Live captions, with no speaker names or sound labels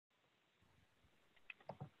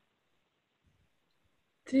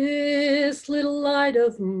This little light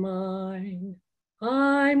of mine,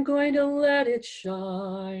 I'm going to let it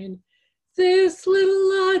shine. This little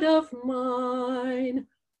light of mine,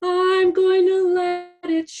 I'm going to let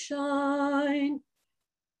it shine.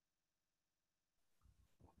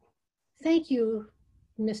 Thank you,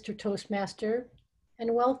 Mr. Toastmaster,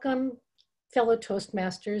 and welcome, fellow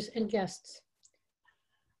Toastmasters and guests.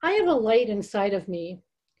 I have a light inside of me.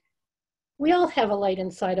 We all have a light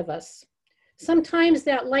inside of us. Sometimes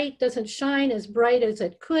that light doesn't shine as bright as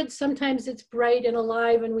it could. Sometimes it's bright and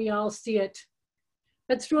alive and we all see it.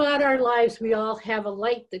 But throughout our lives, we all have a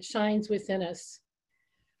light that shines within us.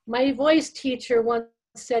 My voice teacher once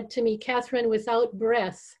said to me, Kathryn, without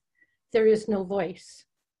breath, there is no voice.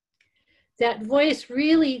 That voice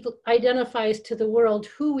really identifies to the world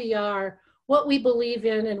who we are, what we believe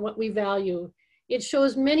in, and what we value. It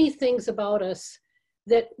shows many things about us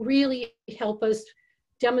that really help us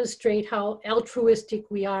demonstrate how altruistic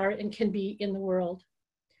we are and can be in the world.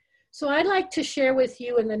 So I'd like to share with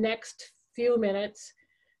you in the next few minutes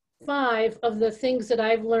 5 of the things that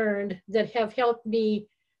I've learned that have helped me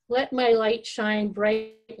let my light shine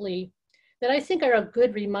brightly, that I think are a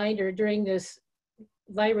good reminder during this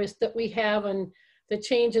virus that we have and the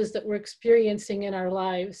changes that we're experiencing in our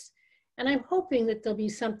lives. And I'm hoping that there'll be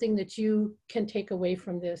something that you can take away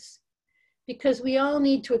from this, because we all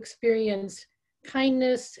need to experience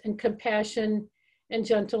kindness and compassion and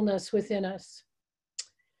gentleness within us.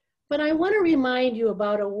 But I want to remind you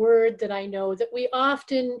about a word that I know that we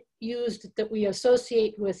often use, that we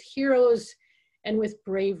associate with heroes and with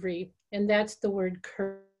bravery, and that's the word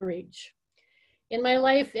courage. In my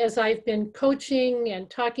life, as I've been coaching and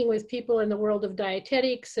talking with people in the world of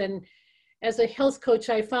dietetics, and as a health coach,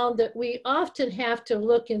 I found that we often have to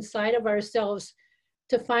look inside of ourselves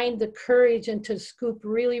to find the courage and to scoop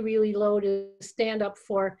really, really low to stand up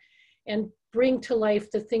for and bring to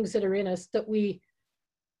life the things that are in us that we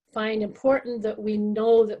find important, that we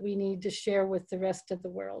know that we need to share with the rest of the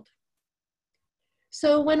world.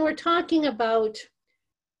 So when we're talking about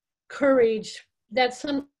courage, that's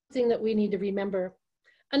something that we need to remember.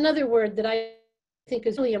 Another word that I think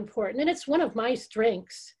is really important, and it's one of my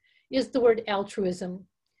strengths, is the word altruism.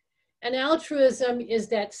 And altruism is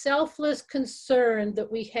that selfless concern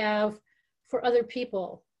that we have for other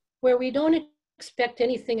people, where we don't expect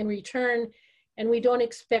anything in return, and we do it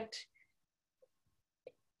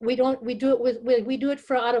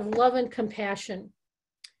for out of love and compassion.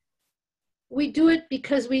 We do it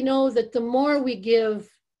because we know that the more we give,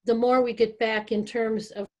 the more we get back in terms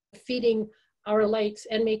of feeding our lights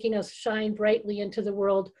and making us shine brightly into the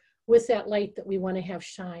world with that light that we want to have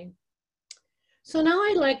shine. So now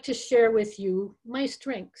I'd like to share with you my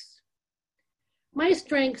strengths. My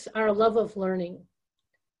strengths are a love of learning.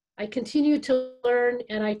 I continue to learn,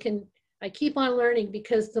 and I keep on learning,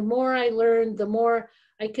 because the more I learn, the more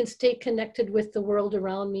I can stay connected with the world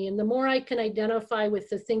around me, and the more I can identify with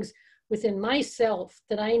the things within myself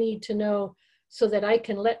that I need to know so that I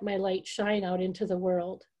can let my light shine out into the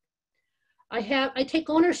world. I take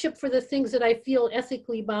ownership for the things that I feel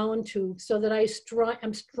ethically bound to, so that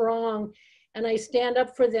I'm strong and I stand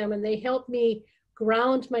up for them, and they help me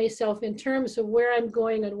ground myself in terms of where I'm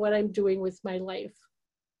going and what I'm doing with my life.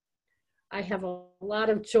 I have a lot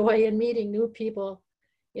of joy in meeting new people.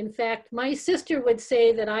 In fact, my sister would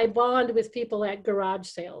say that I bond with people at garage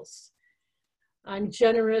sales. I'm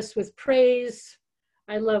generous with praise.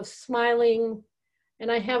 I love smiling,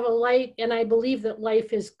 and I have a light, and I believe that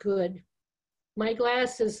life is good. My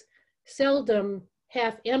glass is seldom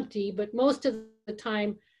half empty, but most of the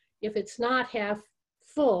time, if it's not half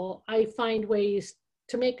full, I find ways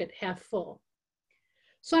to make it half full.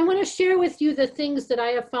 So I want to share with you the things that I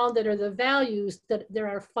have found that are the values, that there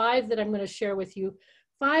are 5 that I'm going to share with you.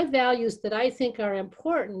 5 values that I think are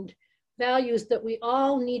important, values that we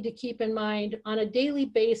all need to keep in mind on a daily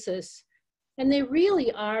basis. And they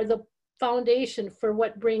really are the foundation for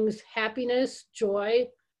what brings happiness, joy,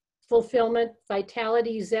 fulfillment,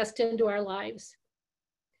 vitality, zest into our lives.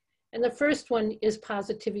 And the first one is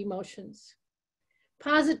positive emotions.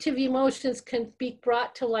 Positive emotions can be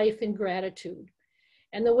brought to life in gratitude.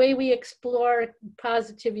 And the way we explore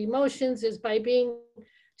positive emotions is by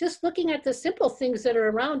just looking at the simple things that are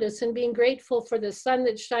around us and being grateful for the sun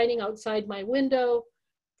that's shining outside my window,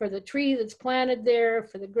 for the tree that's planted there,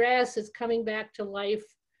 for the grass that's coming back to life,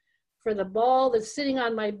 for the ball that's sitting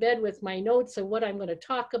on my bed with my notes of what I'm going to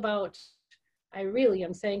talk about. I really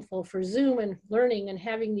am thankful for Zoom and learning and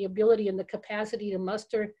having the ability and the capacity to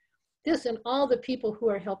muster this and all the people who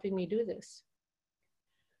are helping me do this.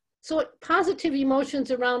 So positive emotions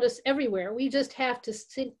around us everywhere. We just have to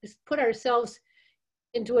put ourselves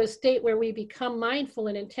into a state where we become mindful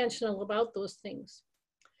and intentional about those things.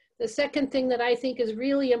 The second thing that I think is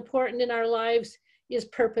really important in our lives is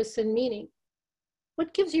purpose and meaning.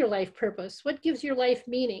 What gives your life purpose? What gives your life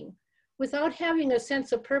meaning? Without having a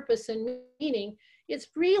sense of purpose and meaning, it's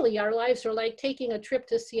really, our lives are like taking a trip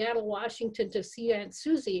to Seattle, Washington to see Aunt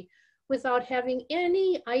Susie without having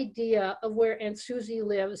any idea of where Aunt Susie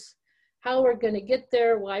lives, how we're going to get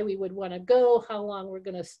there, why we would want to go, how long we're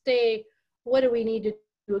going to stay, what do we need to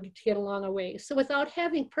do to get along a way. So without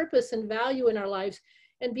having purpose and value in our lives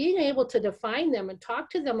and being able to define them and talk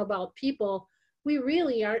to them about people, we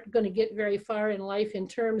really aren't going to get very far in life in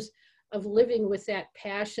terms of living with that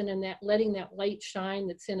passion and that letting that light shine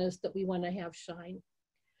that's in us that we want to have shine.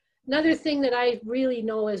 Another thing that I really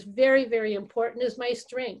know is very, very important is my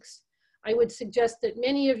strengths. I would suggest that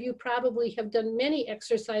many of you probably have done many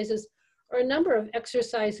exercises or a number of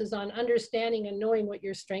exercises on understanding and knowing what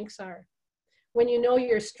your strengths are. When you know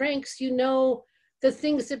your strengths, you know the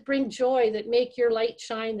things that bring joy, that make your light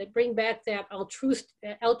shine, that bring back that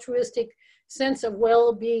altruistic sense of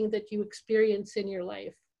well-being that you experience in your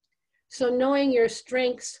life. So knowing your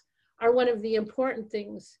strengths are one of the important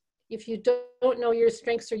things. If you don't know your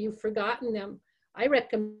strengths or you've forgotten them, I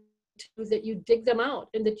recommend that you dig them out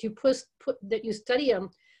and that you study them,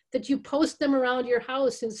 that you post them around your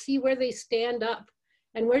house and see where they stand up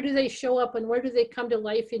and where do they show up and where do they come to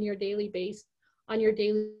life in your daily base, on your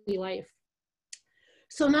daily life.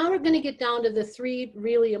 So now we're going to get down to the three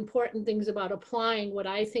really important things about applying what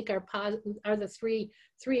I think are the three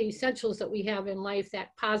essentials that we have in life: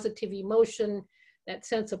 that positive emotion, that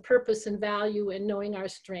sense of purpose and value, and knowing our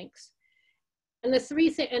strengths. And the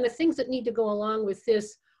things that need to go along with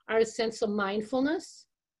this are a sense of mindfulness,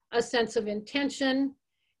 a sense of intention,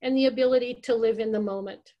 and the ability to live in the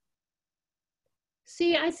moment.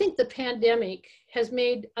 See, I think the pandemic has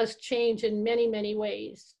made us change in many, many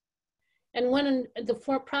ways. And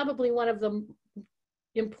probably one of the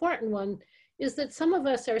important one is that some of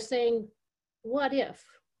us are saying, what if?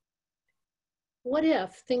 What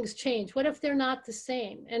if things change? What if they're not the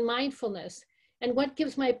same? And mindfulness, and what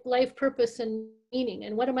gives my life purpose and meaning?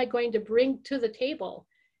 And what am I going to bring to the table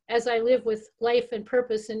as I live with life and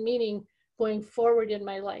purpose and meaning going forward in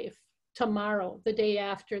my life? Tomorrow, the day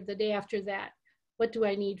after that, what do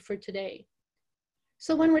I need for today?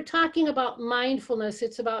 So when we're talking about mindfulness,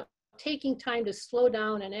 it's about taking time to slow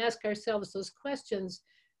down and ask ourselves those questions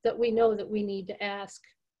that we know that we need to ask.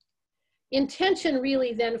 Intention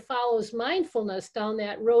really then follows mindfulness down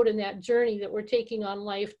that road and that journey that we're taking on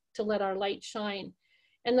life to let our light shine.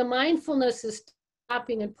 And the mindfulness is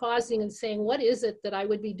stopping and pausing and saying, what is it that I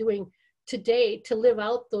would be doing today to live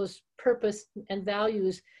out those purpose and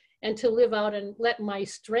values and to live out and let my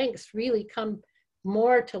strengths really come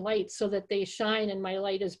more to light so that they shine and my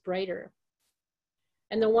light is brighter.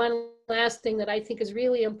 And the one last thing that I think is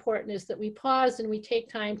really important is that we pause and we take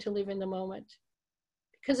time to live in the moment.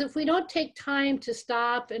 Because if we don't take time to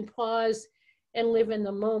stop and pause and live in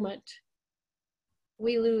the moment,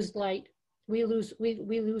 we lose light. We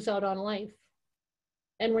lose out on life.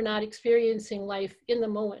 And we're not experiencing life in the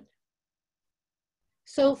moment.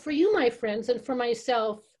 So for you, my friends, and for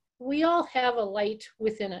myself, we all have a light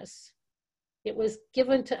within us. It was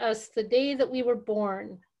given to us the day that we were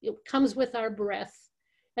born. It comes with our breath.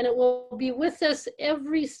 And it will be with us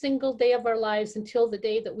every single day of our lives until the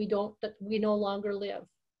day that we no longer live.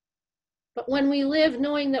 But when we live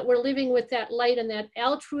knowing that we're living with that light and that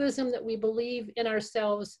altruism that we believe in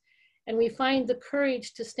ourselves, and we find the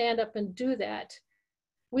courage to stand up and do that,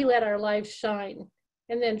 we let our lives shine.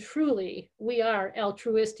 And then truly we are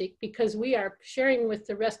altruistic because we are sharing with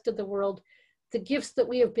the rest of the world the gifts that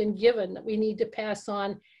we have been given that we need to pass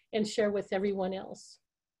on and share with everyone else.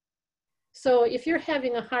 So if you're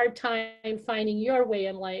having a hard time finding your way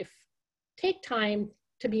in life, take time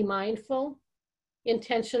to be mindful,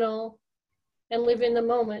 intentional, and live in the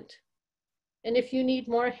moment. And if you need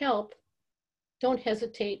more help, don't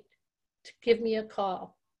hesitate to give me a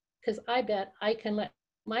call, because I bet I can let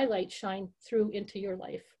my light shine through into your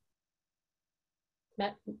life.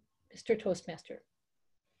 Mr. Toastmaster.